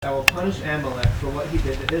I will punish Amalek for what he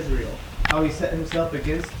did to Israel, how he set himself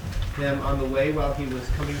against him on the way while he was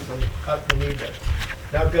coming up from Egypt.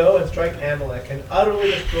 Now go and strike Amalek, and utterly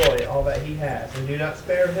destroy all that he has, and do not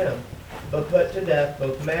spare him, but put to death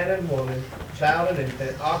both man and woman, child and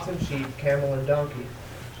infant, ox and sheep, camel and donkey.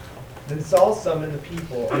 Then Saul summoned the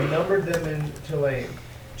people, and numbered them in Telaim,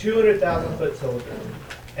 200,000 foot soldiers,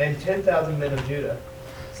 and 10,000 men of Judah.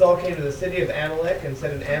 Saul came to the city of Amalek, and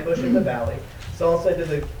set an ambush in the valley. Saul said to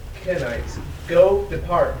the Kenites, Go,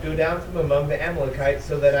 depart, go down from among the Amalekites,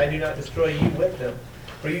 so that I do not destroy you with them.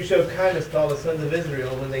 For you showed kindness to all the sons of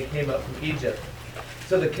Israel when they came up from Egypt.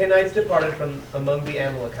 So the Kenites departed from among the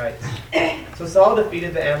Amalekites. So Saul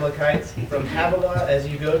defeated the Amalekites from Havilah as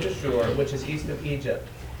you go to Shur, which is east of Egypt.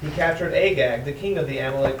 He captured Agag, the king of the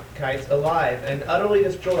Amalekites, alive, and utterly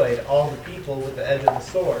destroyed all the people with the edge of the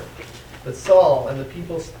sword. But Saul and the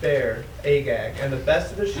people spared Agag, and the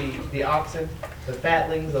best of the sheep, the oxen, the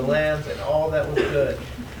fatlings, the lambs, and all that was good,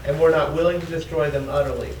 and were not willing to destroy them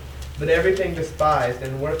utterly. But everything despised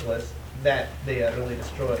and worthless, that they utterly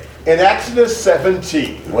destroyed. In Exodus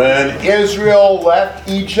 17, when Israel left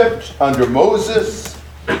Egypt under Moses,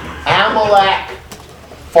 Amalek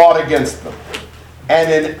fought against them.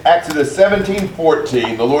 And in Exodus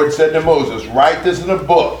 17:14, the Lord said to Moses, Write this in a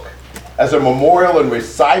book as a memorial and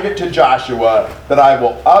recite it to Joshua, that I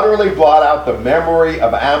will utterly blot out the memory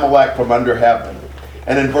of Amalek from under heaven.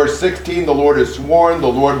 And in verse 16, the Lord has sworn the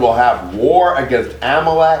Lord will have war against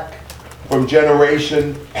Amalek from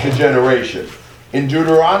generation to generation. In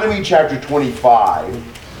Deuteronomy chapter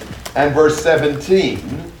 25 and verse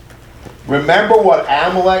 17, remember what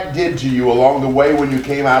Amalek did to you along the way when you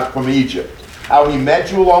came out from Egypt, how he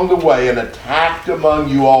met you along the way and attacked among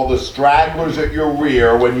you all the stragglers at your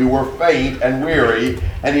rear when you were faint and weary,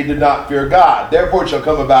 and he did not fear God. Therefore it shall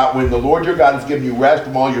come about, when the Lord your God has given you rest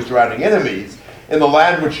from all your surrounding enemies, in the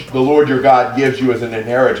land which the Lord your God gives you as an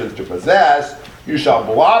inheritance to possess, you shall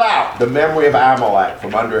blot out the memory of Amalek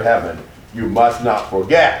from under heaven. You must not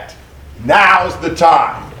forget. Now's the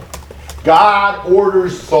time. God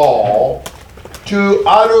orders Saul to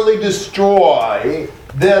utterly destroy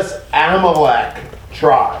this Amalek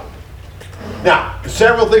tribe. Now,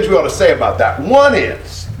 several things we ought to say about that. One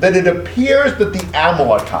is that it appears that the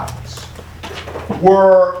Amalekites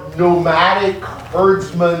were nomadic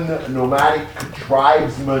herdsmen, nomadic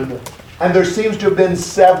tribesmen, and there seems to have been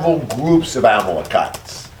several groups of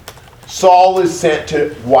Amalekites. Saul is sent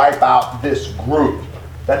to wipe out this group.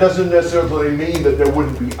 That doesn't necessarily mean that there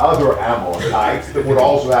wouldn't be other Amalekites that would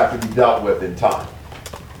also have to be dealt with in time.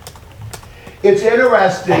 It's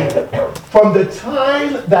interesting, from the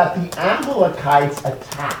time that the Amalekites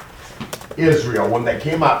attacked Israel when they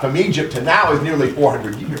came out from Egypt to now is nearly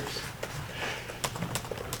 400 years.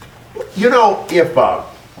 You know,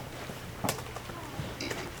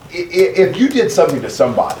 if you did something to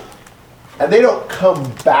somebody and they don't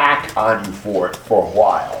come back on you for it for a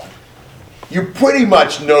while, you pretty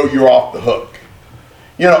much know you're off the hook.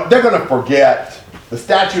 You know, they're going to forget, the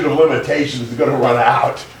statute of limitations is going to run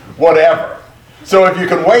out, whatever. So if you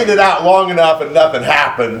can wait it out long enough and nothing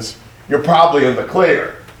happens, you're probably in the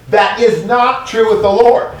clear. That is not true with the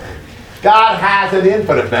Lord. God has an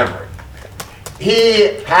infinite memory.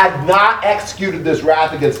 He had not executed this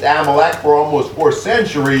wrath against Amalek for almost 4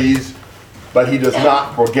 centuries, but he does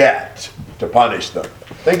not forget to punish them.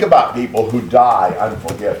 Think about people who die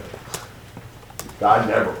unforgiven. God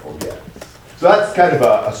never forgets. So that's kind of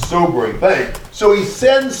a sobering thing. So he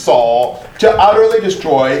sends Saul to utterly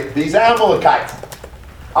destroy these Amalekites.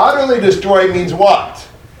 Utterly destroy means what?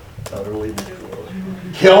 Utterly destroy.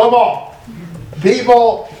 Kill them all.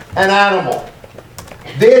 People and animal.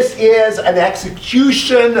 This is an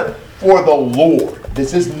execution for the Lord.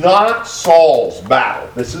 This is not Saul's battle.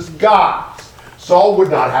 This is God's. Saul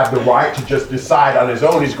would not have the right to just decide on his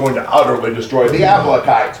own he's going to utterly destroy the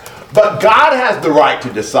Amalekites. But God has the right to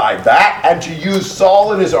decide that and to use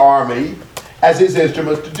Saul and his army as his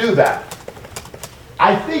instruments to do that.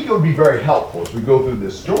 I think it would be very helpful as we go through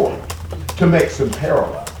this story to make some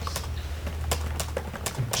parallels.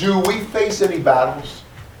 Do we face any battles?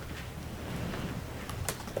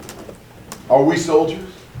 Are we soldiers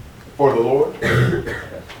for the Lord?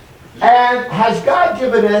 And has God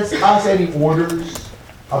given us any orders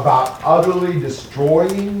about utterly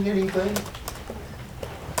destroying anything?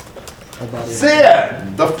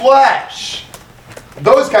 Sin, the flesh,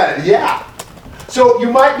 those kind of, yeah. So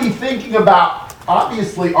you might be thinking about,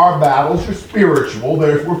 obviously our battles are spiritual,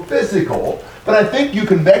 theirs were physical, but I think you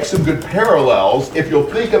can make some good parallels if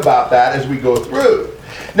you'll think about that as we go through.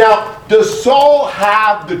 Now, does Saul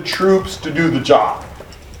have the troops to do the job?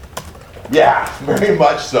 Yeah, very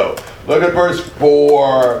much so. Look at verse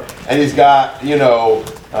 4, and he's got,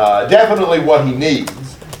 definitely what he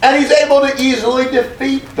needs. And he's able to easily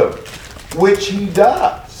defeat them, which he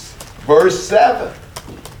does. Verse 7.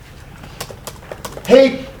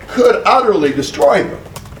 He could utterly destroy them.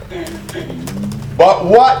 But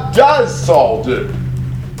what does Saul do?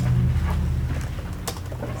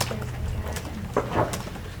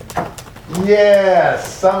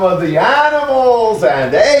 Yes, some of the animals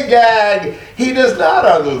and Agag, he does not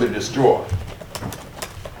utterly destroy.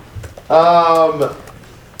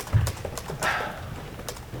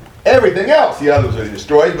 Everything else he utterly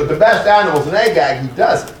destroys, but the best animals in Agag he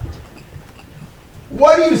doesn't.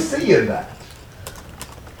 What do you see in that?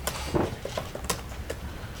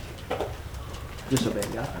 Disobey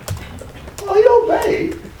God. Well, he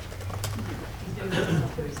obeyed.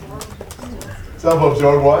 Some folks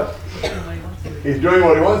doing what? He's doing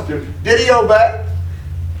what he wants to. Did he obey?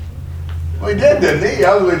 Well, he did, didn't he? He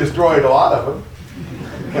utterly destroyed a lot of them.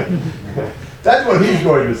 That's what he's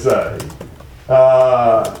going to say.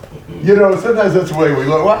 Sometimes that's the way we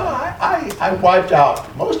look. Well, I wiped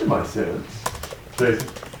out most of my sins. Jason?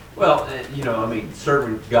 Well,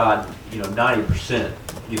 serving God, 90%,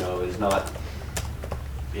 is not,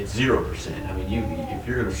 it's 0%. I mean, if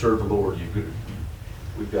you're going to serve the Lord,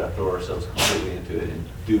 we've got to throw ourselves completely into it and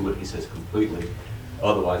do what he says completely.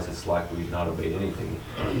 Otherwise, it's like we've not obeyed anything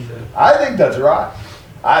he said. I think that's right.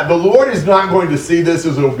 The Lord is not going to see this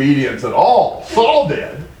as obedience at all. Saul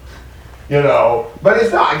did. But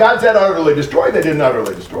it's not. God said utterly destroy. They didn't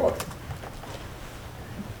utterly destroy.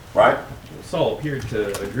 Right? Saul appeared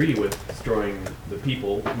to agree with destroying the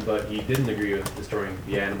people, but he didn't agree with destroying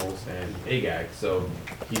the animals and Agag, so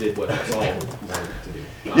he did what Saul wanted to do.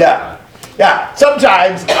 Yeah. Yeah.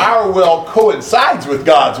 Sometimes our will coincides with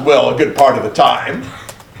God's will a good part of the time.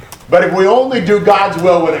 But if we only do God's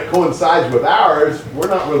will when it coincides with ours, we're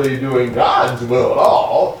not really doing God's will at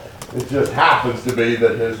all. It just happens to be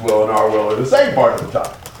that his will and our will are the same part of the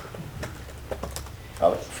time.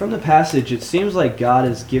 Alex? From the passage, it seems like God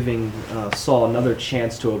is giving Saul another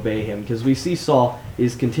chance to obey him, because we see Saul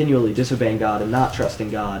is continually disobeying God and not trusting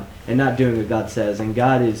God and not doing what God says, and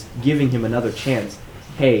God is giving him another chance.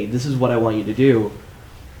 Hey, this is what I want you to do.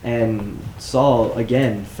 And Saul,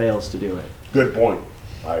 again, fails to do it. Good point.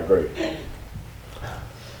 I agree.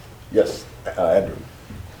 Yes, Andrew.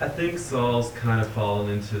 I think Saul's kind of fallen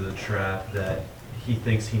into the trap that he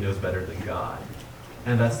thinks he knows better than God.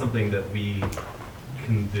 And that's something that we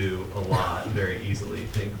can do a lot very easily.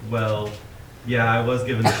 Think, well, yeah, I was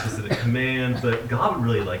given this specific command, but God would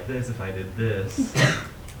really like this if I did this.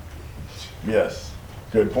 Yes,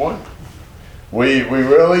 good point. We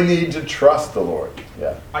really need to trust the Lord.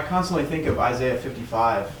 Yeah. I constantly think of Isaiah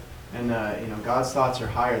 55, and God's thoughts are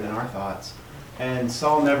higher than our thoughts. And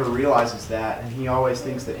Saul never realizes that, and he always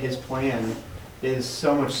thinks that his plan is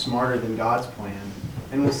so much smarter than God's plan.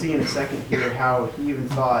 And we'll see in a second here how he even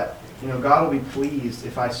thought, God will be pleased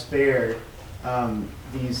if I spare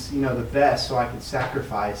these, the best, so I could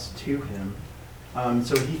sacrifice to him.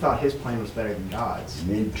 So he thought his plan was better than God's.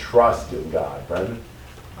 You need trust in God, Brendan.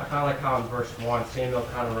 I kind of like how in verse 1, Samuel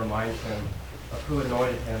kind of reminds him of who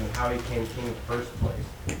anointed him and how he became king in the first place.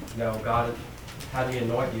 God had me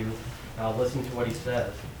anoint you. Now listen to what he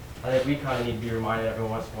says. I think we kind of need to be reminded every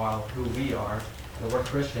once in a while who we are, and we're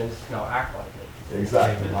Christians. Now act like it.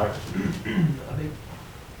 Exactly. I think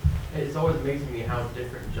it's always amazing me how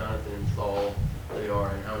different Jonathan and Saul they are,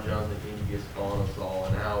 and how Jonathan came to be a spawn of Saul,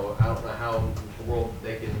 and how I don't know how in the world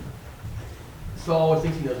they can. Saul always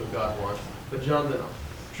thinks he knows what God wants, but Jonathan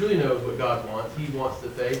truly knows what God wants. He wants the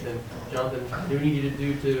faith, and Jonathan knew what he needed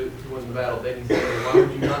to do to win the battle. Then he said, "Why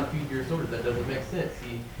would you not feed your soldiers? That doesn't make sense."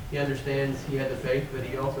 He understands he had the faith, but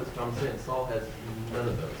he also has common sense. Saul has none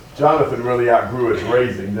of those. Jonathan really outgrew his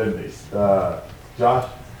raising, didn't he? Josh?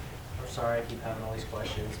 I'm sorry I keep having all these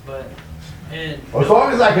questions, but Well, as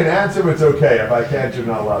long as I can answer them, it's okay. If I can't, you're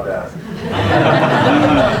not allowed to ask.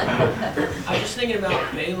 I'm just thinking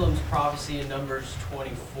about Balaam's prophecy in Numbers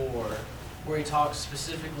 24, where he talks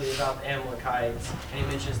specifically about the Amalekites, and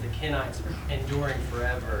he mentions the Kenites enduring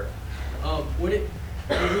forever. Would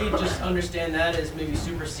we just understand that as maybe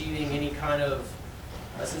superseding any kind of,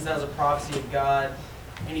 since that was a prophecy of God,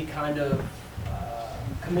 any kind of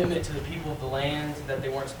commitment to the people of the land that they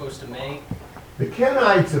weren't supposed to make? The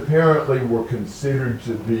Kenites apparently were considered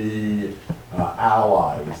to be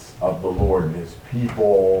allies of the Lord and his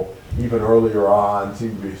people. Even earlier on,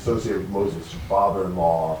 seemed to be associated with Moses'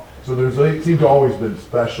 father-in-law. So there seemed to always been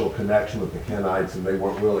special connection with the Kenites, and they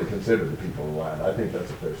weren't really considered the people of the land. I think that's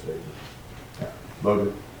a fair statement. Yeah.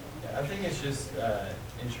 Logan? Yeah, I think it's just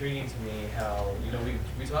intriguing to me how,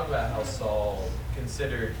 we talk about how Saul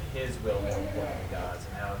considered his will more important than God's,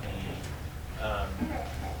 and how he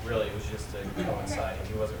really was just coinciding.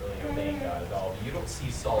 He wasn't really obeying God at all. But you don't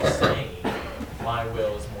see Saul saying, my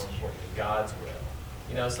will is more important than God's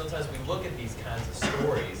will. Sometimes we look at these kinds of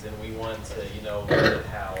stories and we want to, look at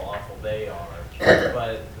how awful they are.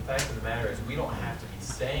 But the fact of the matter is we don't have to be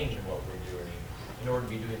saying what we're doing in order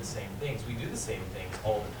to be doing the same things. We do the same things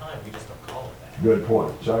all the time. We just don't call it that. Good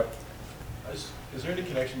point. Chuck? Is there any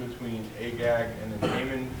connection between Agag and then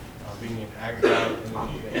Haman being in Agag and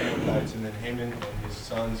then the Amalekites, and then Haman and his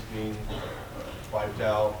sons being wiped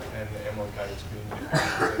out and the Amalekites being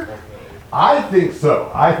ultimately? I think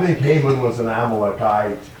so. I think Haman was an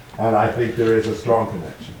Amalekite, and I think there is a strong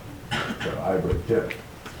connection. So I agree, Tim.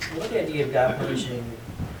 What the idea of God punishing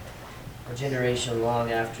a generation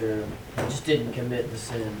long after they just didn't commit the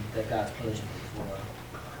sin that God's punishing them for?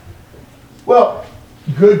 Well,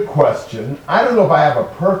 good question. I don't know if I have a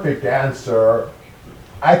perfect answer.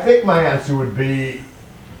 I think my answer would be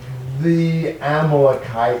the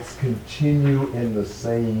Amalekites continue in the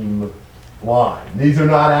same line. These are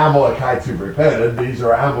not Amalekites who've repented. These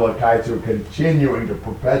are Amalekites who are continuing to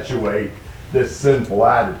perpetuate this sinful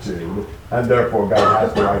attitude, and therefore God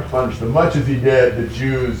has the right to punish them, much as he did the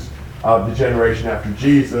Jews of the generation after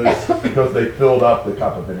Jesus, because they filled up the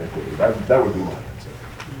cup of iniquity. That would be my answer.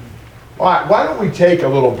 All right, why don't we take a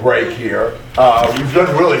little break here? We've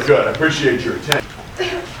done really good. I appreciate your attention.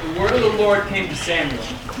 The word of the Lord came to Samuel.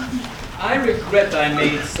 I regret that I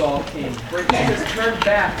made Saul king, for he has turned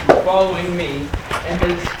back from following me and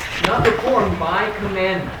has not performed my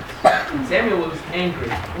commandments. Samuel was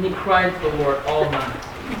angry, and he cried to the Lord all night.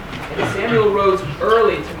 And Samuel rose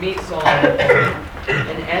early to meet Saul, and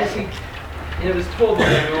it was told to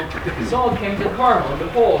Samuel, Saul came to Carmel, and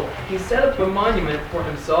behold, he set up a monument for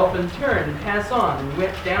himself, and turned and passed on, and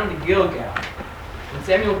went down to Gilgal. And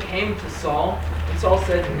Samuel came to Saul, and Saul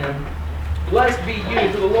said to him, Blessed be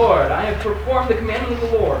you to the Lord, I have performed the commandment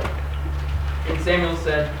of the Lord. And Samuel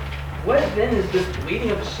said, What then is this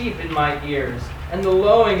bleating of sheep in my ears, and the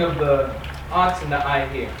lowing of the oxen that I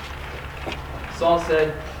hear? Saul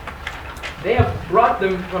said, They have brought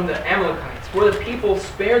them from the Amalekites, for the people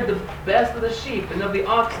spared the best of the sheep and of the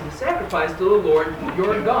oxen to sacrifice to the Lord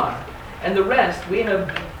your God, and the rest we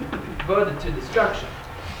have devoted to destruction.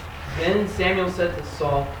 Then Samuel said to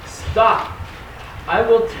Saul, Stop! I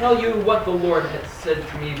will tell you what the Lord has said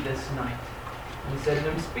to me this night. And he said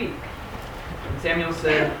to him, Speak. And Samuel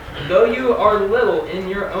said, Though you are little in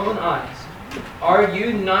your own eyes, are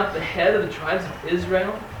you not the head of the tribes of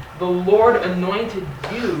Israel? The Lord anointed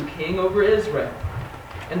you king over Israel.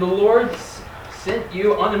 And the Lord sent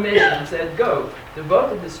you on a mission and said, Go,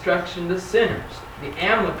 devote to destruction the sinners, the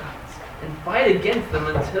Amalekites, and fight against them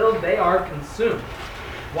until they are consumed.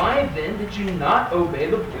 Why then did you not obey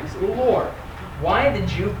the voice of the Lord? Why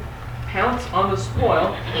did you pounce on the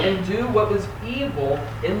spoil and do what was evil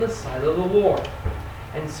in the sight of the Lord?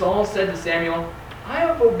 And Saul said to Samuel, I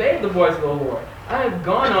have obeyed the voice of the Lord. I have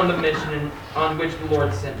gone on the mission on which the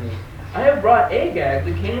Lord sent me. I have brought Agag,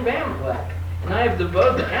 the king of Amalek, and I have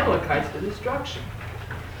devoted the Amalekites to destruction.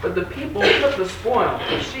 But the people took the spoil,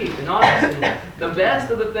 the sheep and oxen, the best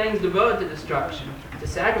of the things devoted to destruction, to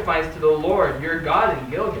sacrifice to the Lord your God in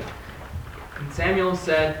Gilgal. And Samuel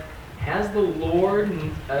said, Has the Lord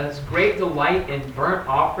as great delight in burnt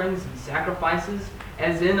offerings and sacrifices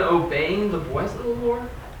as in obeying the voice of the Lord?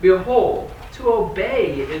 Behold, to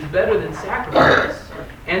obey is better than sacrifice,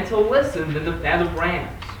 and to listen than the fat of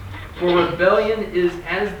rams. For rebellion is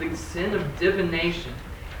as the sin of divination,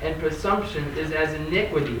 and presumption is as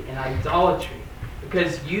iniquity and idolatry.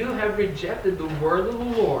 Because you have rejected the word of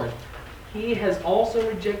the Lord, he has also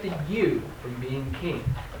rejected you from being king.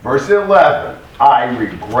 Verse 11, I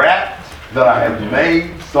regret that I have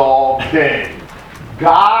made Saul king.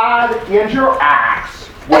 God interacts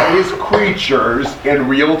with his creatures in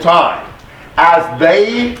real time. As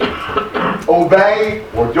they obey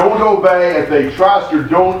or don't obey, as they trust or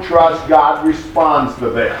don't trust, God responds to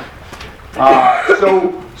them.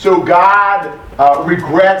 So God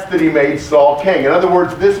regrets that he made Saul king. In other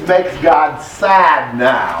words, this makes God sad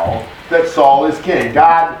now that Saul is king.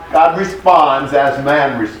 God responds as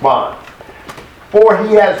man responds. For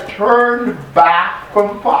he has turned back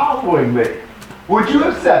from following me. Would you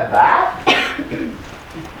have said that?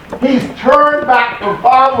 He's turned back from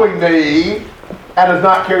following me and has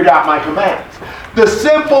not carried out my commands. The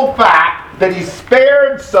simple fact that he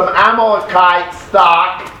spared some Amalekite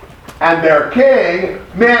stock and their king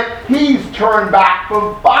meant he's turned back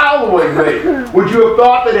from following me. Would you have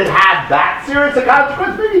thought that it had that serious a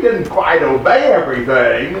consequence? Maybe he didn't quite obey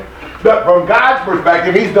everything, But from God's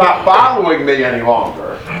perspective, he's not following me any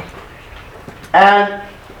longer. And,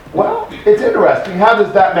 well, it's interesting. How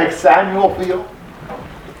does that make Samuel feel?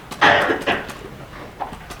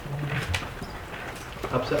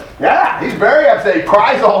 Upset. Yeah, he's very upset. He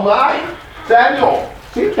cries all night. Samuel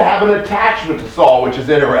seems to have an attachment to Saul, which is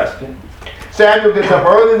interesting. Samuel gets up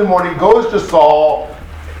early in the morning, goes to Saul.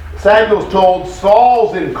 Samuel's told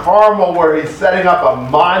Saul's in Carmel where he's setting up a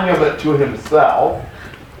monument to himself.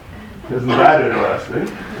 Isn't that interesting?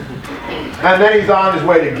 And then he's on his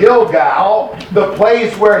way to Gilgal. The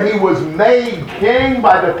place where he was made king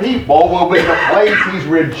by the people will be the place he's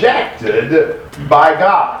rejected by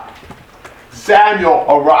God. Samuel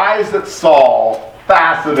arrives at Saul.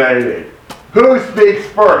 Fascinating. Who speaks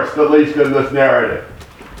first, at least in this narrative?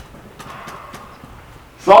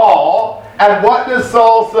 Saul. And what does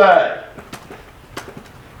Saul say?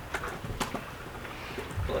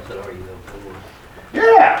 Blessed are you of the Lord.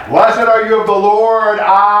 Yeah. Blessed are you of the Lord.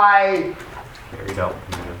 I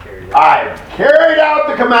carried out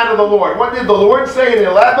the command of the Lord. What did the Lord say in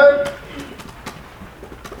 11?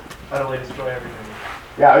 Utterly destroy everything.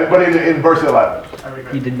 Yeah, but in verse 11.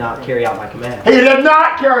 He did not carry out my command. He did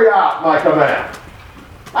not carry out my command.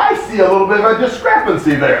 I see a little bit of a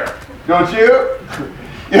discrepancy there. Don't you?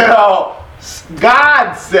 You know,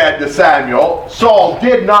 God said to Samuel, Saul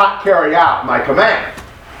did not carry out my command.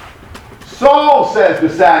 Saul says to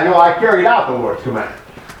Samuel, I carried out the Lord's command.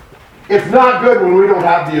 It's not good when we don't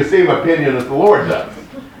have the same opinion as the Lord does.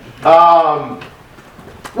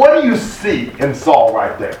 What do you see in Saul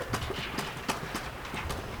right there?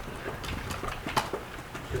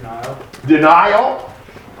 Denial. Denial?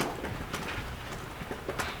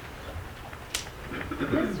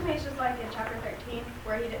 This to me is just like in chapter 13,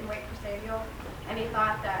 where he didn't wait for Samuel, and he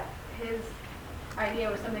thought that his idea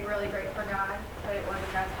was something really great for God, but it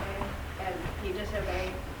wasn't God's plan, and he just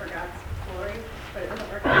obeyed for God's glory, but it doesn't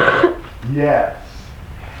work out. Yes.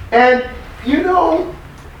 And, you know,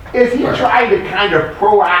 is he trying to kind of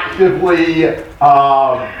proactively,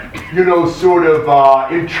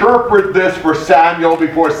 interpret this for Samuel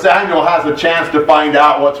before Samuel has a chance to find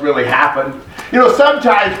out what's really happened? You know,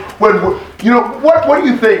 sometimes when, what do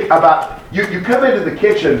you think about, you come into the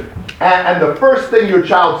kitchen and the first thing your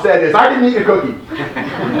child said is, I didn't eat a cookie.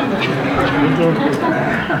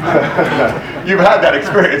 You've had that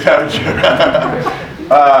experience, haven't you?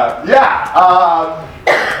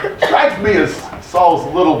 Strikes me as Saul's a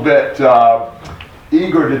little bit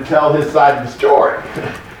eager to tell his side of the story.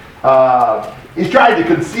 He's trying to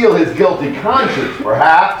conceal his guilty conscience,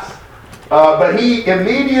 perhaps, but he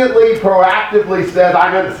immediately, proactively says,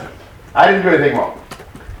 I'm innocent. I didn't do anything wrong.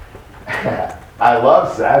 I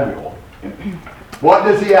love Samuel. What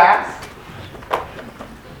does he ask?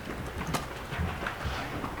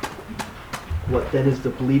 What then is the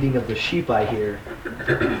bleating of the sheep I hear?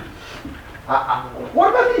 What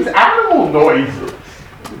about these animal noises?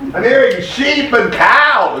 I'm hearing sheep and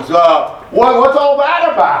cows. What's all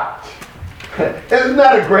that about? Isn't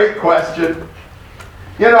that a great question?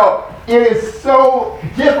 You know, it is so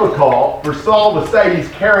difficult for Saul to say he's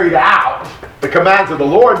carried out the commands of the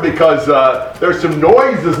Lord because there's some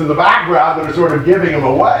noises in the background that are sort of giving him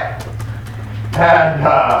away. And,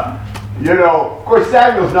 of course,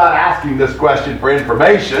 Samuel's not asking this question for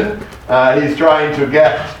information. He's trying to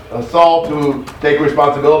get Saul to take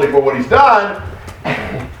responsibility for what he's done.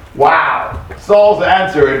 Wow. Saul's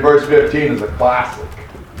answer in verse 15 is a classic.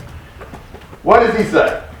 What does he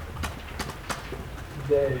say?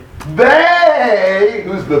 They,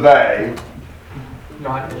 who's the they?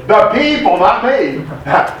 Not him. The people, not me.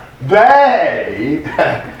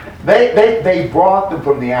 They brought them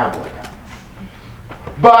from the Amalekites.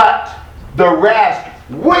 But the rest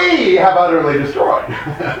we have utterly destroyed.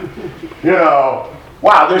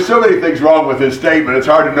 Wow, there's so many things wrong with his statement, it's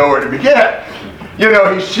hard to know where to begin.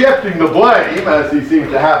 He's shifting the blame, as he seems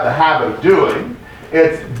to have the habit of doing.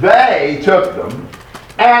 It's they took them.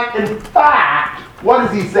 And in fact, what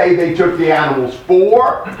does he say they took the animals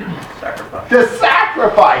for? Sacrifice. To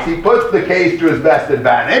sacrifice. He puts the case to his best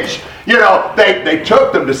advantage. They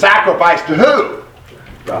took them to sacrifice to who?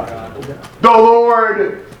 God. The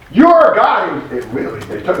Lord, your God.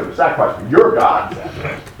 They took them to sacrifice to your God.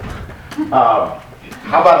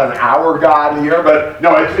 How about an our God here? But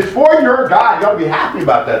no, it's for your God. You ought to be happy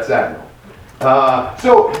about that, Samuel. A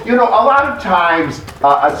lot of times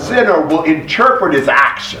a sinner will interpret his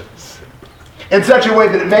actions in such a way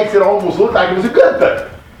that it makes it almost look like it was a good thing.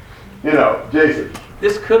 Jason.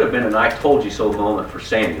 This could have been an I told you so moment for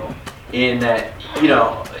Samuel, in that,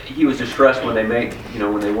 he was distressed when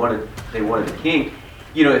when they wanted the king.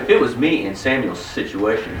 If it was me in Samuel's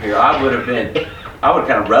situation here, I would have been I would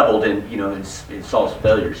kind of reveled in, you know, in Saul's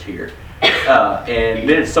failures here, and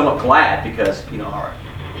been somewhat glad because, you know, all right,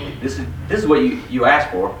 this is what you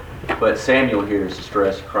asked for, but Samuel here is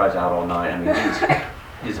distressed, cries out all night. I mean,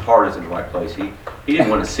 his heart is in the right place. He didn't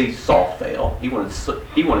want to see Saul fail. He wanted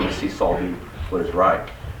to see Saul do what is right.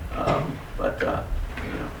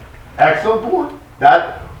 You know. Excellent point.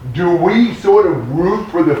 Do we sort of root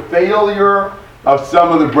for the failure of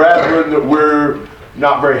some of the brethren that we're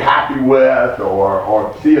not very happy with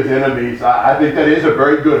or see as enemies? I think that is a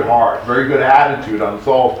very good heart, very good attitude on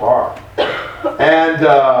Saul's part. And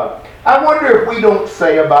I wonder if we don't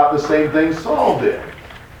say about the same thing Saul did.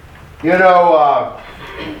 You know,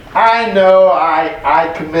 I know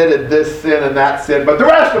I committed this sin and that sin, but the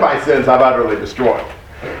rest of my sins I've utterly destroyed.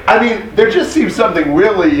 I mean, there just seems something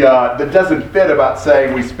really that doesn't fit about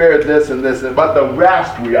saying we spared this and this, but the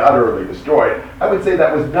rest we utterly destroyed. I would say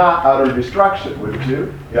that was not utter destruction, wouldn't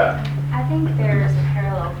you? Yeah. I think there's a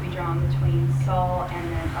parallel to be drawn between Saul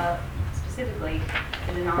and then specifically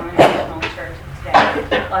the denominational church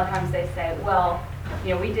today. A lot of times they say, well,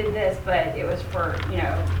 you know, we did this, but it was for, you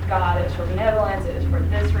know, God, it was for benevolence, it was for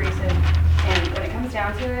this reason. And when it comes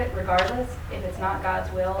down to it, regardless, if it's not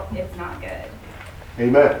God's will, it's not good.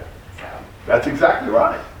 Amen. So. That's exactly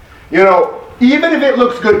right. You know, even if it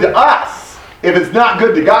looks good to us, if it's not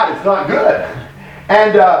good to God, it's not good.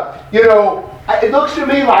 And, you know, it looks to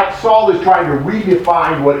me like Saul is trying to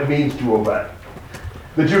redefine what it means to obey.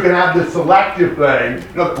 That you can have this selective thing.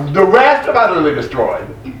 You know, the rest are utterly destroyed.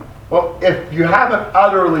 Well, if you haven't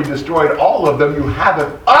utterly destroyed all of them, you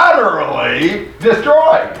haven't utterly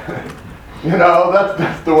destroyed. You know,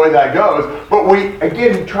 that's the way that goes. But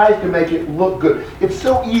he tries to make it look good. It's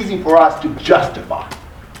so easy for us to justify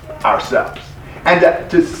ourselves and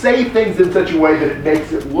to say things in such a way that it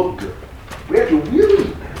makes it look good. We have to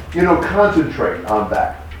really, you know, concentrate on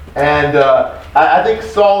that. And I think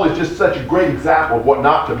Saul is just such a great example of what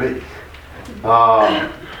not to be.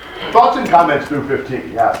 Thoughts and comments through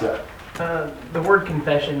 15. Yeah, Seth. The word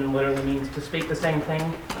confession literally means to speak the same thing.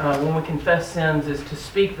 When we confess sins, is to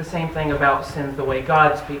speak the same thing about sins the way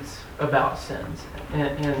God speaks about sins,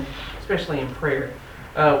 and especially in prayer.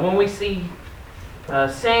 When we see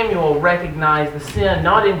Samuel recognize the sin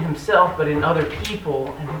not in himself but in other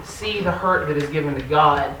people and see the hurt that is given to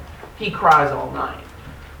God, he cries all night.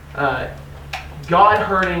 God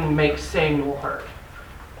hurting makes Samuel hurt.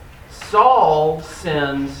 Saul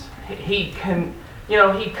sins, he kind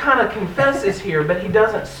of confesses here, but he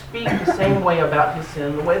doesn't speak the same way about his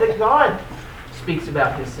sin the way that God speaks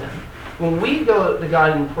about his sin. When we go to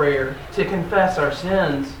God in prayer to confess our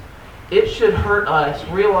sins, it should hurt us,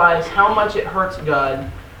 realize how much it hurts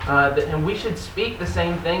God, and we should speak the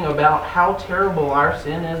same thing about how terrible our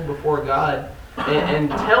sin is before God, and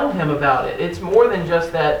tell him about it. It's more than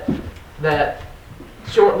just that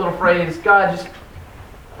short little phrase, God, just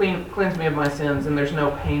cleanse me of my sins, and there's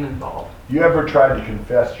no pain involved. You ever tried to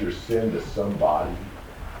confess your sin to somebody?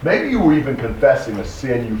 Maybe you were even confessing a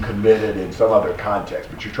sin you committed in some other context,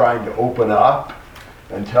 but you're trying to open up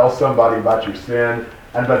and tell somebody about your sin,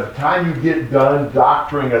 and by the time you get done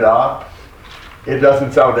doctoring it up, it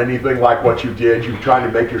doesn't sound anything like what you did. You're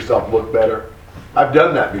trying to make yourself look better. I've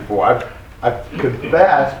done that before. I've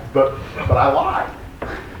confessed, but I lied.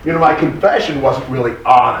 You know, my confession wasn't really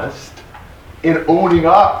honest in owning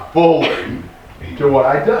up fully to what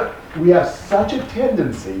I'd done. We have such a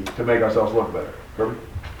tendency to make ourselves look better. Kirby?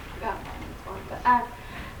 Yeah. I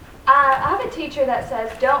have a teacher that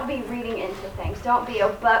says, don't be reading into things. Don't be a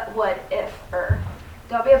but what if-er.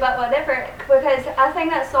 Don't be a but what if-er. Because I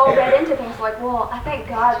think that Saul read into things like, well, I think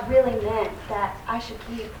God really meant that I should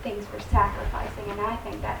keep things for sacrificing, and I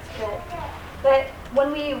think that's good. But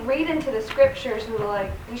when we read into the scriptures, we're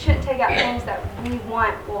like, we shouldn't take out things that we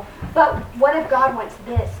want. Well, but what if God wants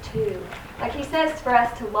this too? Like he says for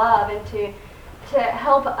us to love and to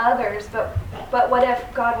help others, but what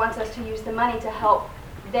if God wants us to use the money to help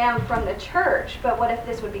them from the church? But what if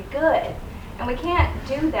this would be good? And we can't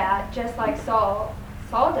do that just like Saul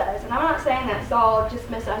does. And I'm not saying that Saul just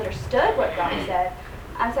misunderstood what God said.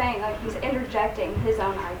 I'm saying like he's interjecting his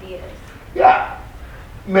own ideas. Yeah.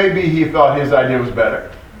 Maybe he thought his idea was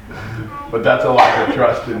better. But that's a lack of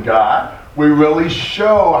trust in God. We really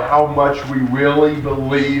show how much we really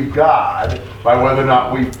believe God by whether or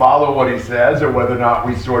not we follow what he says or whether or not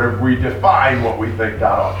we sort of redefine what we think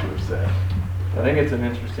God ought to have said. I think it's an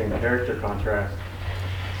interesting character contrast.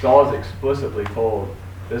 Saul is explicitly told,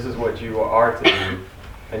 this is what you are to do,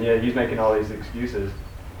 and yet he's making all these excuses.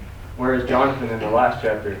 Whereas Jonathan in the last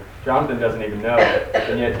chapter, Jonathan doesn't even know,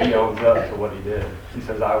 and yet he owns up to what he did. He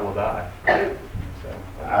says, I will die.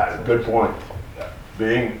 So, good point.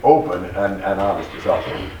 being open and honest is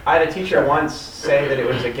helpful. I had a teacher once say that it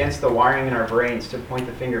was against the wiring in our brains to point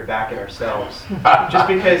the finger back at ourselves. Just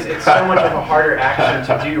because it's so much of a harder action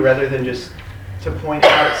to do rather than just to point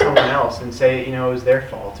out at someone else and say, it was their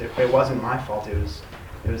fault. If it wasn't my fault, it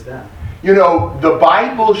was them. You know, the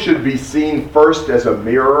Bible should be seen first as a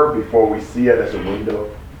mirror before we see it as a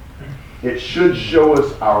window. It should show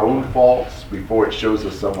us our own faults before it shows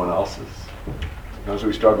us someone else's. Sometimes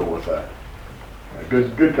we struggle with that.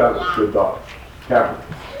 Good comments, good thoughts. Cameron.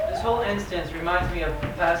 This whole instance reminds me of a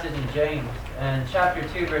passage in James. In chapter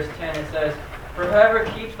 2, verse 10, it says, "For whoever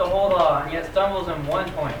keeps the whole law and yet stumbles in one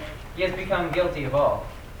point, he has become guilty of all."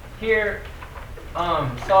 Here,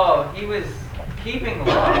 Saul, he was keeping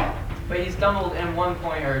the law, but he stumbled in 1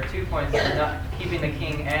 point or 2 points, not keeping the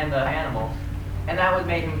king and the animals. And that would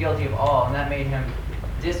make him guilty of all, and that made him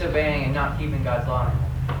disobeying and not keeping God's law.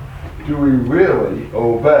 Do we really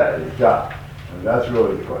obey God? And that's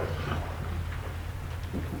really the question.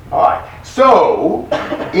 All right. So,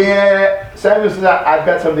 Samuel says, I've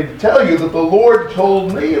got something to tell you that the Lord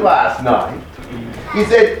told me last night. He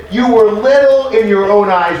said, you were little in your own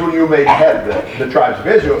eyes when you made head of the tribes of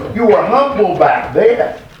Israel. You were humble back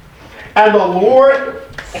then. And the Lord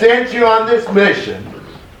sent you on this mission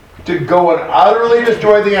to go and utterly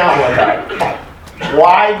destroy the Amalekites.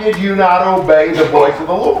 Why did you not obey the voice of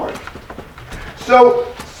the Lord? So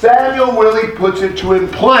Samuel really puts it to him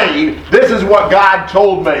plain. This is what God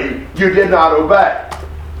told me. You did not obey.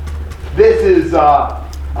 This is a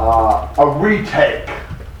retake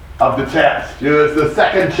of the test. It's the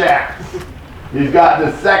second chance. He's got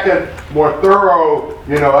the second, more thorough,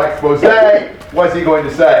 expose. What's he going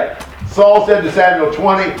to say? Saul said to Samuel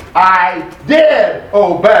 20, I did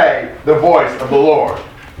obey the voice of the Lord.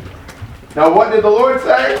 Now what did the Lord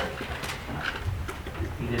say?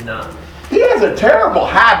 He did not. He has a terrible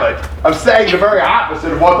habit of saying the very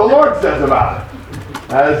opposite of what the Lord says about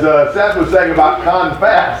it. As Seth was saying about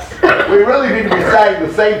confess, we really need to be saying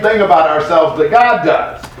the same thing about ourselves that God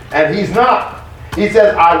does. And he's not. He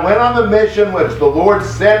says, I went on the mission which the Lord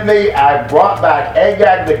sent me. I brought back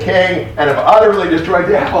Agag the king and have utterly destroyed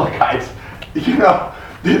the Amalekites.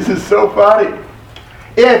 This is so funny.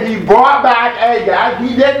 If he brought back Agag,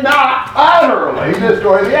 he did not utterly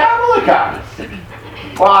destroy the Amalekites.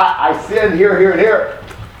 Well, I sinned here, and here,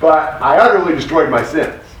 but I utterly destroyed my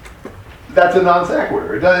sins. That's a non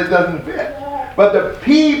sequitur. It doesn't fit. But the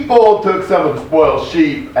people took some of the spoiled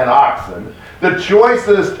sheep and oxen, the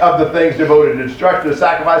choicest of the things devoted to destruction, to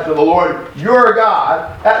sacrifice to the Lord your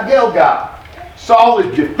God at Gilgal. Saul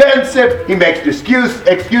is defensive. He makes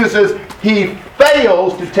excuses. He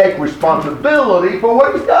fails to take responsibility for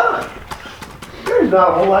what he's done. There's not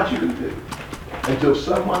a whole lot you can do until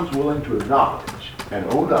someone's willing to acknowledge and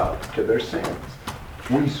own up to their sins.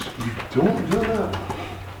 We don't do that.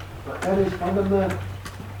 But that is fundamental.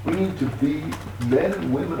 We need to be men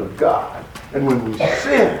and women of God. And when we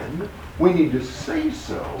sin, we need to say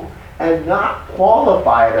so and not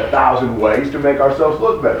qualify it 1,000 ways to make ourselves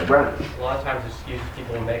look better. Brandon? A lot of times the excuse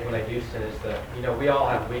people make when they do sin is that, we all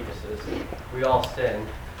have weaknesses. We all sin.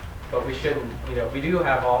 But we shouldn't, we all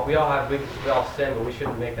have weaknesses, we all sin, but we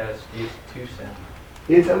shouldn't make that excuse to sin.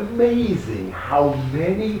 It's amazing how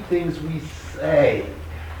many things we say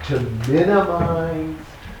to minimize,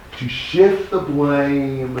 to shift the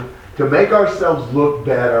blame, to make ourselves look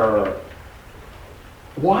better.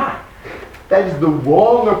 Why? That is the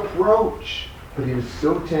wrong approach, but it is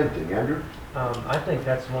so tempting. Andrew? I think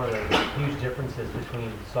that's one of the huge differences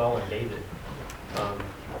between Saul and David.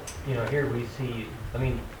 Here we see,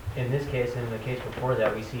 in this case and in the case before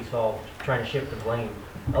that, we see Saul trying to shift the blame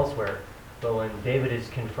elsewhere. But when David is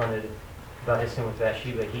confronted about his sin with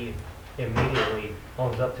Bathsheba, he immediately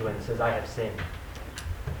owns up to it and says, I have sinned.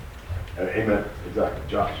 Amen. Exactly.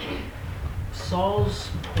 Josh? Saul's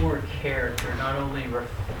poor character not only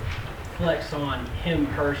reflects on him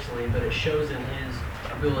personally, but it shows in his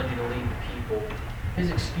ability to lead the people. His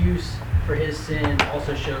excuse for his sin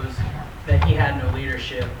also shows that he had no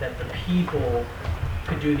leadership, that the people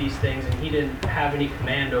could do these things and he didn't have any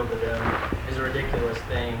command over them is a ridiculous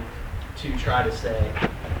thing to try to say.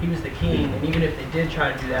 He was the king, and even if they did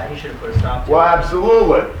try to do that, he should have put a stop to it. Well,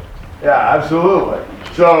 absolutely. Yeah, absolutely.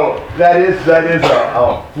 So that is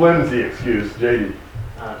a flimsy excuse, JD.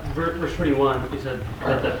 Verse 21, he said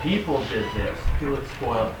that the people did this. He looked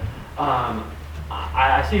spoiled.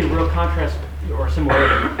 I see a real contrast or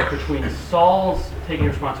similarity between Saul's taking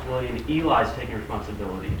responsibility and Eli's taking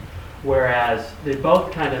responsibility. Whereas they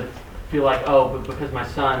both kind of feel like, but because my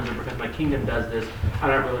sons or because my kingdom does this, I'm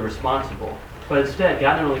not really responsible. But instead,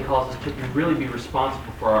 God not only calls us to really be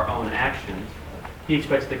responsible for our own actions, He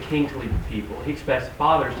expects the king to lead the people. He expects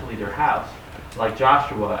fathers to lead their house. Like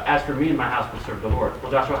Joshua, as for me and my house will serve the Lord. Well,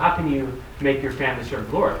 Joshua, how can you make your family serve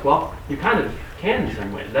the Lord? Well, you kind of can in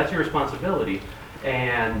some ways. That's your responsibility.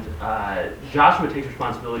 And Joshua takes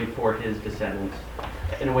responsibility for his descendants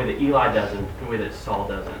in a way that Eli doesn't, in a way that Saul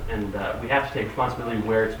doesn't. And we have to take responsibility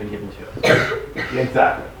where it's been given to us.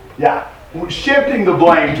 Exactly. Yeah. Shifting the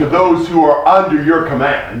blame to those who are under your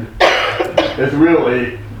command is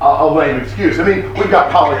really a lame excuse. I mean, we've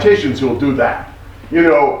got politicians who will do that,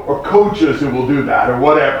 or coaches who will do that, or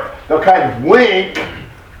whatever. They'll kind of wink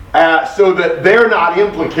so that they're not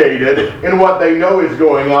implicated in what they know is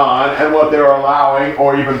going on and what they're allowing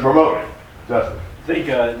or even promoting. Justin. I think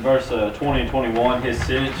in verse 20 and 21, his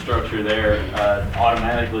sentence structure there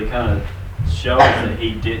automatically kind of shows that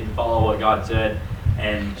he didn't follow what God said,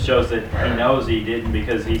 and shows that he knows he didn't,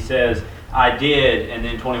 because he says, I did, and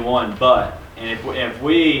then 21, but. And if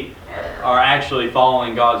we are actually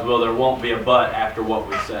following God's will, there won't be a but after what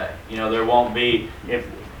we say. There won't be, if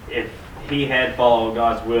he had followed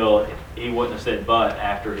God's will, he wouldn't have said but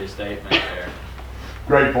after his statement there.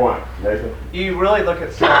 Great point, Nathan. You really look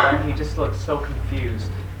at Saul and he just looks so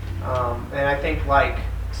confused. And I think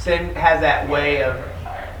sin has that way of,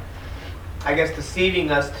 I guess,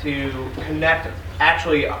 deceiving us to connect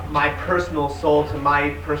actually my personal soul to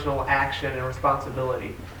my personal action and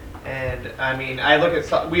responsibility. And I mean,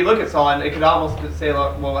 we look at Saul and it could almost say,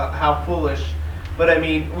 well, how foolish. But I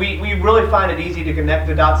mean, we really find it easy to connect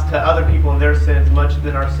the dots to other people and their sins much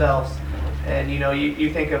than ourselves. And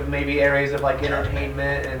you think of maybe areas of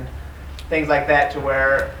entertainment and things like that, to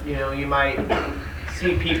where you might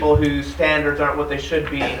see people whose standards aren't what they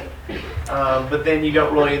should be, but then you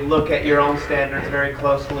don't really look at your own standards very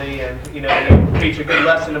closely, and you preach a good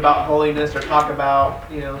lesson about holiness or talk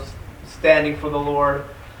about standing for the Lord,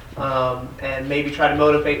 and maybe try to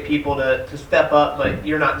motivate people to step up, but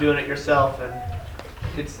you're not doing it yourself, and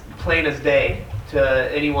it's plain as day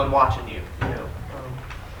to anyone watching you.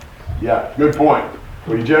 Yeah, good point.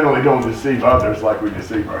 We generally don't deceive others like we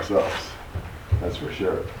deceive ourselves. That's for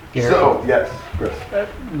sure. Gary? So, yes, Chris.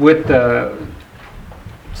 With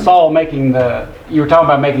Saul you were talking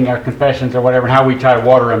about making our confessions or whatever, and how we try to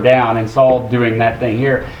water them down, and Saul doing that thing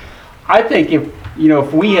here. I think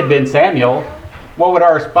if we had been Samuel, what would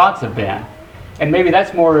our response have been? And maybe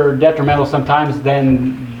that's more detrimental sometimes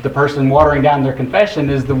than the person watering down their confession,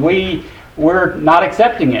 is we're not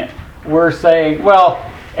accepting it. We're saying, well,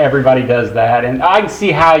 everybody does that, and I can see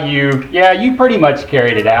how you pretty much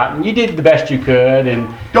carried it out, and you did the best you could, and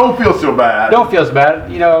don't feel so bad. Don't feel so bad.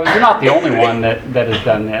 You're not the only one that has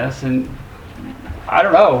done this, and I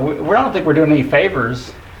don't know. We don't think we're doing any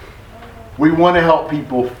favors. We want to help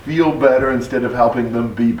people feel better instead of helping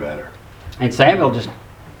them be better. And Samuel just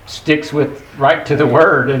sticks right to the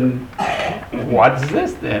word, and what's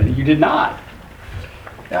this then? You did not.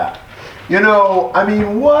 Yeah.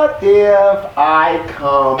 What if I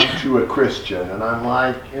come to a Christian and I'm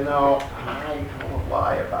like, I don't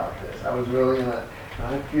lie about this. I was really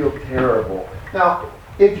I feel terrible. Now,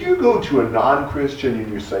 if you go to a non-Christian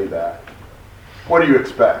and you say that, what do you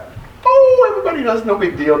expect? Oh, everybody does, no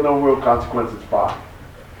big deal, no real consequences, fine.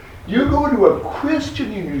 You go to a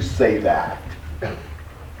Christian and you say that.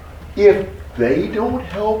 If they don't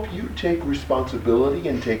help you take responsibility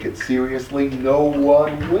and take it seriously, no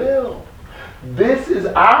one will. This is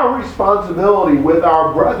our responsibility with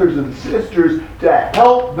our brothers and sisters to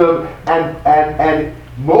help them and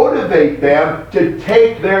motivate them to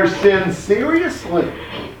take their sins seriously.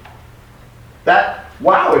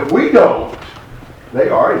 If we don't, they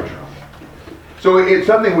are in trouble. So it's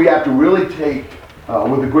something we have to really take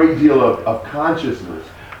with a great deal of consciousness.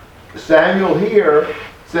 Samuel here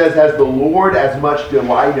says, has the Lord as much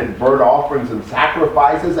delight in burnt offerings and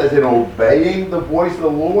sacrifices as in obeying the voice of the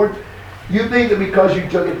Lord? You think that because you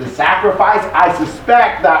took it to sacrifice, I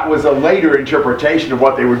suspect that was a later interpretation of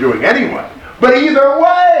what they were doing anyway. But either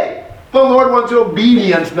way, the Lord wants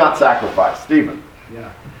obedience, not sacrifice. Stephen.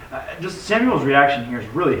 Yeah. Just Samuel's reaction here is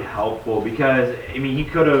really helpful, because, he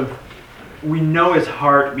could have, we know his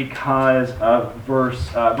heart because of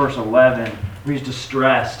verse 11, where he's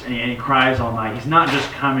distressed and he cries all night. He's not just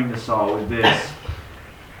coming to Saul with this,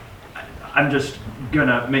 I'm just going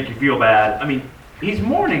to make you feel bad. He's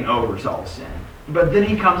mourning over Saul's sin. But then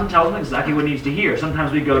he comes and tells him exactly what he needs to hear.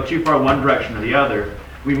 Sometimes we go too far one direction or the other.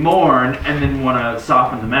 We mourn and then want to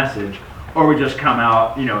soften the message. Or we just come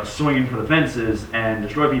out, swinging for the fences and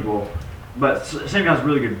destroy people. But Samuel has a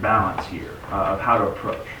really good balance here of how to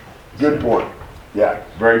approach. Good point. Yeah,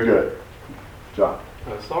 very good. John.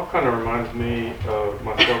 Saul kind of reminds me of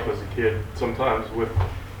myself as a kid sometimes with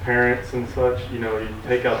parents and such, you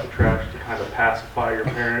take out the trash to kind of pacify your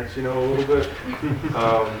parents, a little bit,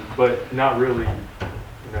 but not really,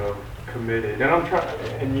 committed. And I'm trying,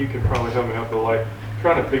 and you can probably help me out, but like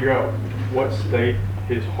trying to figure out what state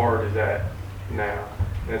his heart is at now.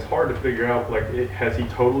 And it's hard to figure out, like, has he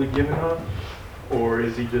totally given up, or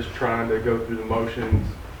is he just trying to go through the motions?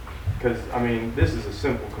 Because, this is a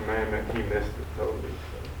simple commandment. He missed it totally.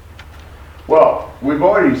 Well, we've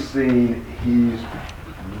already seen he's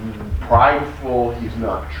prideful, he's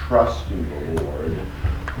not trusting the Lord.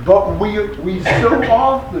 But we so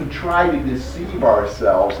often try to deceive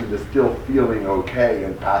ourselves into still feeling okay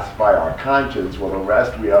and pacify our conscience while the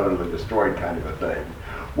rest we utterly destroyed kind of a thing.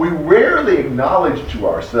 We rarely acknowledge to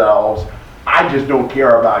ourselves, I just don't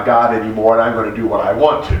care about God anymore and I'm going to do what I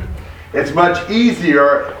want to. It's much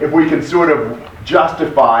easier if we can sort of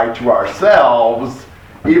justify to ourselves,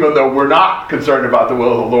 even though we're not concerned about the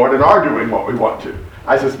will of the Lord and are doing what we want to.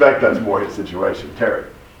 I suspect that's more his situation. Terry.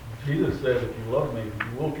 Jesus said, if you love me,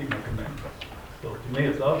 you will keep my commandments. So to me,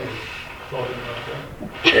 it's obvious. It's all about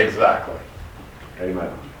that. Exactly.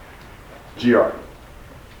 Amen. GR.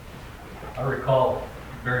 I recall at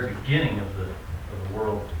the very beginning of the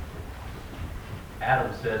world,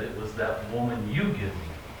 Adam said it was that woman you give me.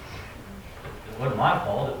 It wasn't my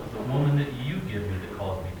fault, it was the woman that you give me that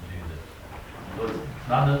caused me to do this. So it's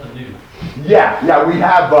not nothing new. Yeah, we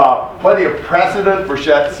have plenty of precedent for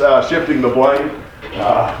shifting the blame,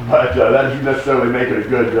 but that doesn't necessarily make it a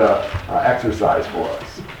good exercise for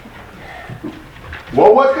us.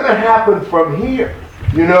 Well, what's going to happen from here?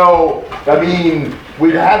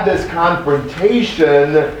 We've had this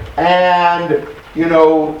confrontation, and,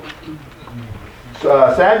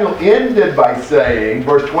 Samuel ended by saying,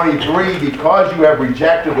 verse 23, because you have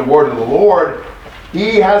rejected the word of the Lord,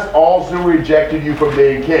 he has also rejected you from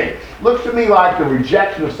being king. Looks to me like the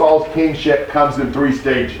rejection of Saul's kingship comes in 3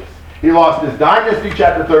 stages. He lost his dynasty,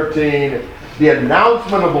 chapter 13, the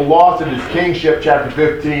announcement of the loss of his kingship, chapter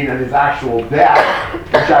 15, and his actual death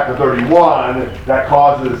in chapter 31 that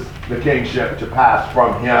causes the kingship to pass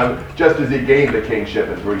from him, just as he gained the kingship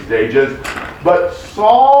in 3 stages. But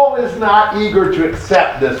Saul is not eager to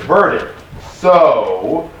accept this verdict.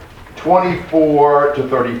 So, 24 to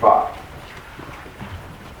 35.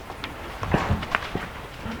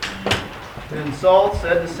 Then Saul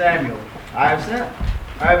said to Samuel, I have sinned.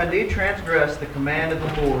 I have indeed transgressed the command of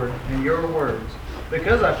the Lord and your words,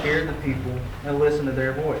 because I feared the people and listened to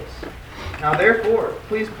their voice. Now therefore,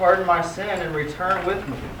 please pardon my sin and return with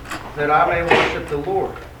me, that I may worship the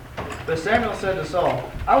Lord. But Samuel said to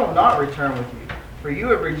Saul, I will not return with you, for you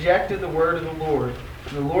have rejected the word of the Lord,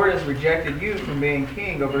 and the Lord has rejected you from being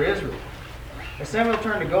king over Israel. As Samuel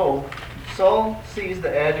turned to go, Saul seized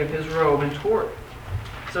the edge of his robe and tore it.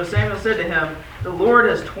 So Samuel said to him, the Lord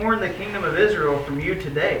has torn the kingdom of Israel from you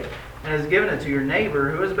today, and has given it to your neighbor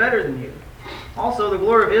who is better than you. Also the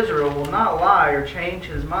glory of Israel will not lie or change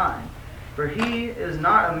his mind, for he is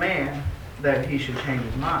not a man that he should change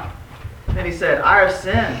his mind. Then he said, I have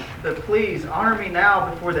sinned, but please honor me now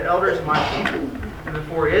before the elders of my people and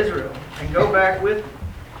before Israel, and go back with me,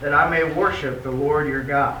 that I may worship the Lord your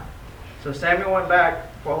God. So Samuel went back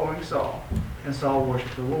following Saul, and Saul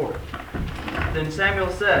worshipped the Lord. Then Samuel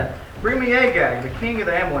said, bring me Agag, the king of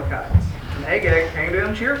the Amalekites. And Agag came to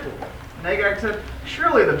him cheerfully. And Agag said,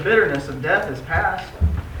 surely the bitterness of death is past.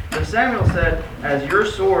 But Samuel said, as your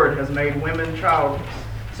sword has made women childless,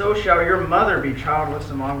 so shall your mother be childless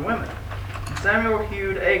among women. And Samuel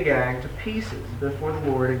hewed Agag to pieces before the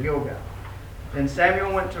Lord at Gilgal. Then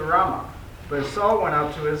Samuel went to Ramah, but Saul went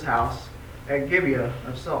up to his house at Gibeah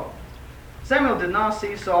of Saul. Samuel did not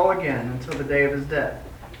see Saul again until the day of his death,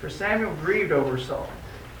 for Samuel grieved over Saul,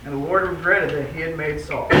 and the Lord regretted that he had made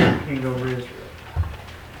Saul king over Israel.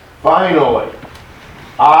 Finally,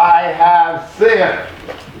 I have sinned.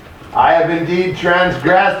 I have indeed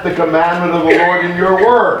transgressed the commandment of the Lord in your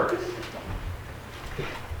words.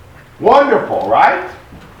 Wonderful, right?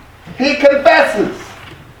 He confesses.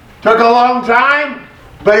 Took a long time,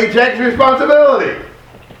 but he takes responsibility.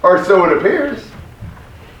 Or so it appears.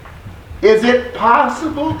 Is it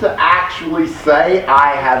possible to actually say,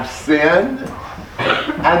 I have sinned,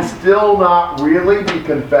 and still not really be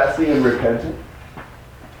confessing and repenting?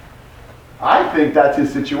 I think that's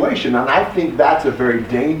his situation, and I think that's a very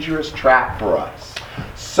dangerous trap for us.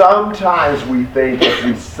 Sometimes we think if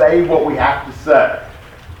we say what we have to say,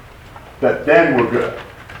 that then we're good.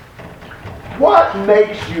 What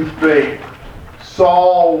makes you think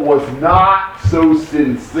Saul was not so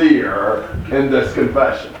sincere in this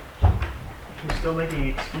confession? He's still making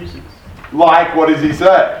excuses. Like, what does he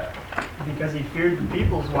say? Because he feared the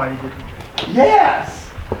people's why he did it.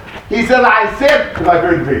 Yes. He said, I said to my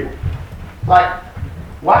good people. Like,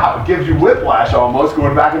 wow, it gives you whiplash almost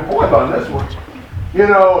going back and forth on this one. You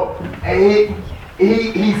know, he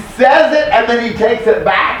says it and then he takes it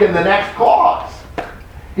back in the next clause.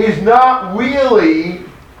 He's not really,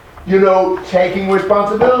 you know, taking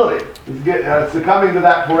responsibility. He's succumbing to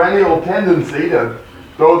that perennial tendency to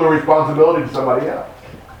throw the responsibility to somebody else.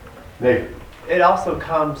 Nathan. It also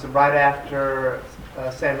comes right after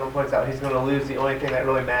Samuel points out he's going to lose the only thing that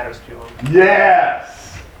really matters to him.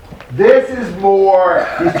 Yes! This is more,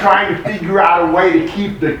 he's trying to figure out a way to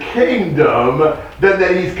keep the kingdom than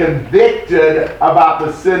that he's convicted about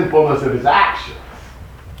the sinfulness of his actions.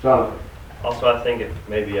 Jonathan. Also, I think it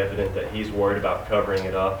may be evident that he's worried about covering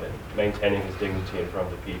it up and maintaining his dignity in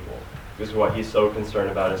front of the people. This is what he's so concerned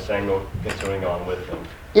about, is Samuel continuing on with him.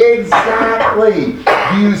 Exactly.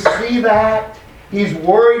 Do you see that? He's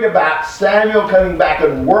worried about Samuel coming back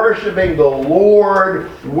and worshiping the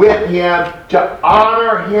Lord with him to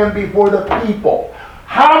honor him before the people.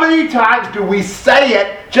 How many times do we say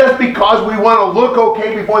it just because we want to look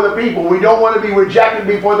okay before the people? We don't want to be rejected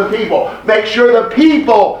before the people. Make sure the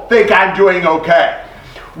people think I'm doing okay.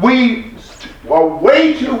 We are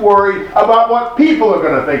way too worried about what people are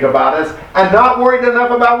going to think about us and not worried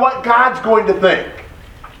enough about what God's going to think.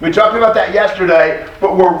 We talked about that yesterday,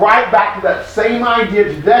 but we're right back to that same idea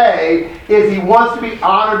today, is he wants to be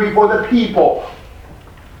honored before the people.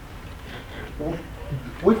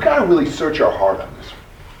 We've got to really search our heart on this one.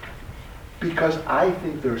 Because I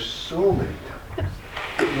think there's so many times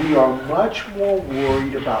that we are much more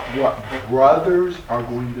worried about what brothers are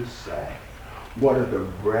going to say. What are the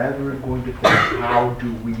brethren going to think? How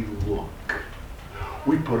do we look?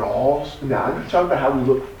 We put all, now I'm not talking about how we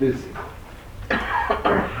look physically.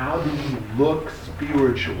 How do we look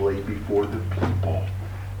spiritually before the people?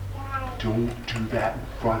 Don't do that in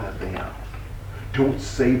front of them. Don't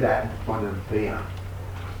say that in front of them.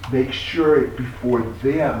 Make sure before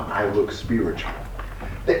them I look spiritual.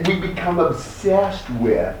 That we become obsessed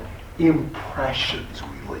with impressions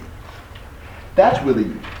we leave. That's really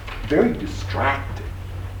very distracting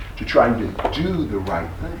to trying to do the right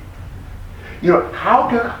thing. You know, how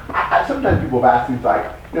can, sometimes people have asked things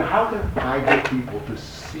like, you know, how can I get people to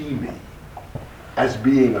see me as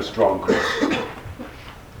being a strong Christian?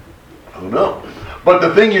 I don't know. But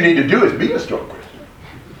the thing you need to do is be a strong Christian.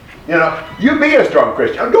 You know, you be a strong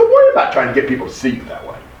Christian. Don't worry about trying to get people to see you that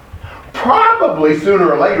way. Probably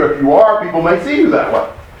sooner or later, if you are, people may see you that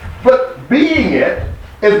way. But being it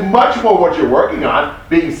is much more what you're working on.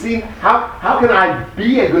 Being seen, how can I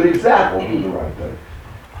be a good example of doing the right thing?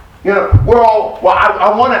 You know, we're all, well,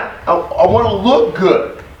 I want to look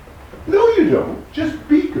good. No, you don't. Just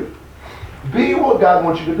be good. Be what God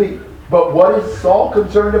wants you to be. But what is Saul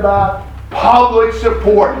concerned about? Public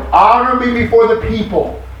support. Honor me before the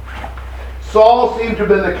people. Saul seemed to have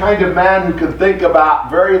been the kind of man who could think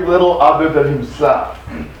about very little other than himself.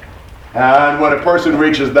 And when a person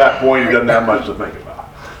reaches that point, he doesn't have much to think about.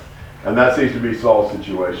 And that seems to be Saul's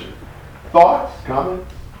situation. Thoughts? Comments?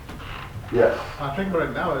 Yes. I think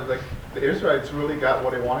right now is like the Israelites really got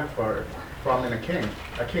what they wanted from a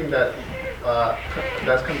king that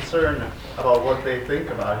that's concerned about what they think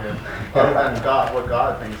about him, other than God, what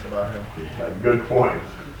God thinks about him. Good point.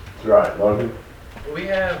 That's right, Logan. We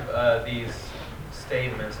have these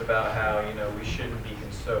statements about how, you know, we shouldn't be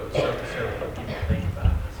so concerned with what people think about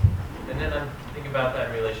us. And then I think about that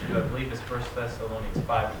in relation to, I believe it's 1 Thessalonians 5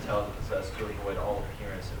 that tells us to avoid all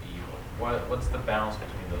appearance of evil. What's the balance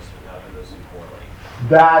between those two? How do those two correlate?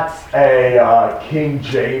 That's a King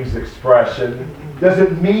James expression.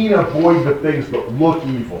 Doesn't mean avoid the things that look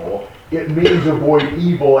evil. It means avoid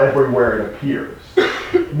evil everywhere it appears.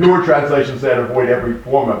 Newer translation said avoid every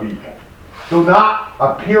form of evil. So not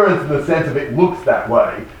appearance in the sense of it looks that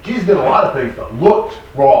way. Jesus did a lot of things that looked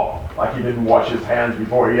wrong. Like he didn't wash his hands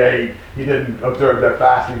before he ate. He didn't observe their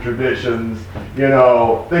fasting traditions. You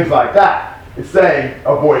know, things like that. It's saying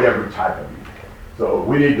avoid every type of evil. So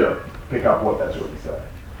we need to pick up what that's really saying.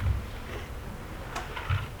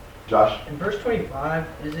 Josh? In verse 25,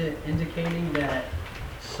 is it indicating that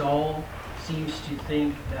Saul seems to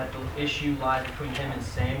think that the issue lies between him and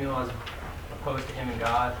Samuel as opposed to him and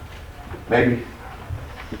God? Maybe.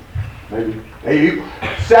 Hey,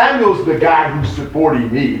 Samuel's the guy whose support he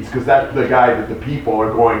needs, because that's the guy that the people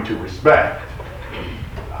are going to respect.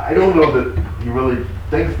 I don't know that he really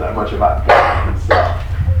thinks that much about God himself.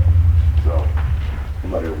 So,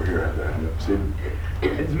 somebody over here had that. Stephen?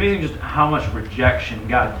 It's amazing just how much rejection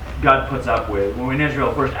God puts up with. When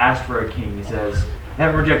Israel first asked for a king, he says, they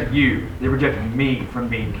haven't rejected you, they rejected me from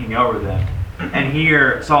being king over them. And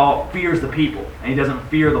here, Saul fears the people, and he doesn't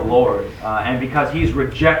fear the Lord. And because he's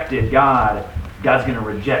rejected God, God's going to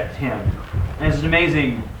reject him. And it's just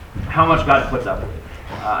amazing how much God puts up with it.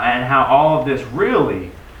 And how all of this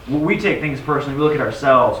really, we take things personally, we look at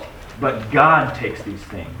ourselves, but God takes these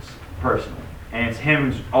things personally. And it's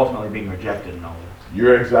him who's ultimately being rejected in all this.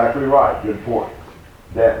 You're exactly right. Good point.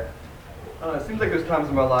 Dan? It seems like there's times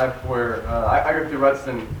in my life where I go through ruts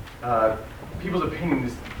and people's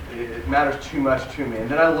opinions, it matters too much to me. And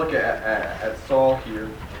then I look at Saul here.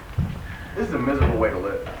 This is a miserable way to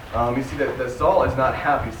live. You see that Saul is not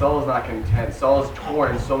happy. Saul is not content. Saul is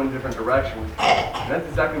torn in so many different directions. And that's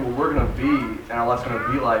exactly what we're going to be and our life's going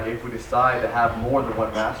to be like if we decide to have more than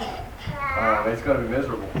one master. It's going to be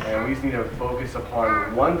miserable. And we just need to focus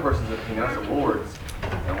upon one person's opinion, that's the Lord's.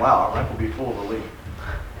 And wow, our life will be full of relief.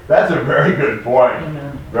 That's a very good point.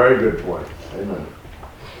 Amen. Very good point. Amen.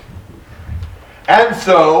 And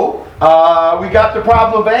so, we got the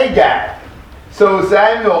problem of Agag. So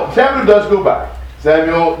Samuel does go back.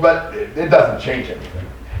 But it doesn't change anything.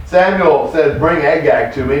 Samuel says, bring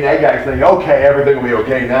Agag to me. And Agag's thinking, okay, everything will be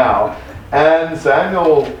okay now. And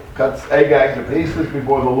Samuel cuts Agag to pieces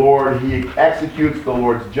before the Lord. He executes the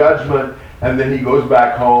Lord's judgment. And then he goes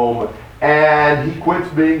back home. And he quits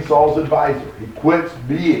being Saul's advisor. He quits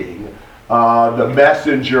being the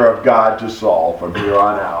messenger of God to Saul from here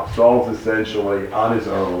on out. Saul's essentially on his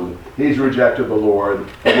own. He's rejected the Lord.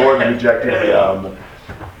 The Lord rejected him.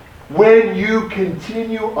 When you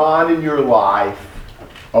continue on in your life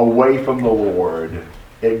away from the Lord,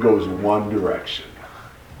 it goes one direction,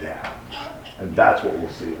 down. And that's what we'll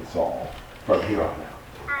see in Saul from here on out.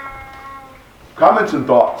 Comments and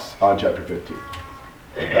thoughts on chapter 15?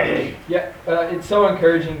 Yeah, it's so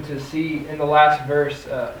encouraging to see in the last verse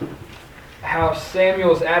how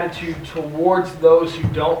Samuel's attitude towards those who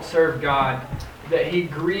don't serve God, that he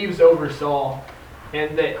grieves over Saul,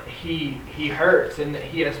 and that he hurts and that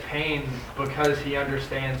he has pain because he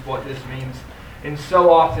understands what this means. And so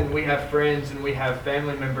often we have friends and we have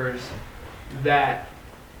family members that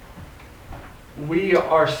we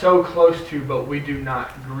are so close to, but we do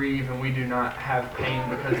not grieve and we do not have pain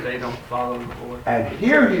because they don't follow the Lord. And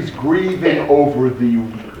here he's grieving over the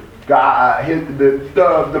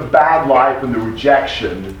bad life and the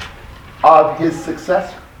rejection of his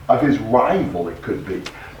successor, of his rival, it could be.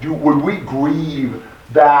 Would we grieve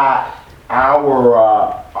that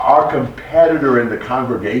our competitor in the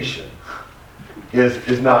congregation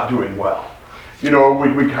is not doing well? We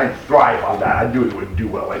kind of thrive on that. I knew he wouldn't do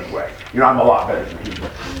well anyway. I'm a lot better than he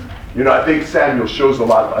was. I think Samuel shows a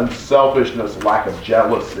lot of unselfishness, lack of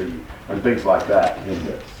jealousy, and things like that in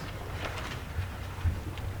this.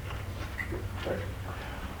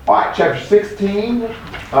 All right, chapter 16,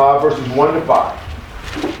 verses 1 to 5.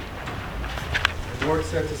 The Lord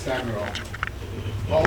said to Samuel,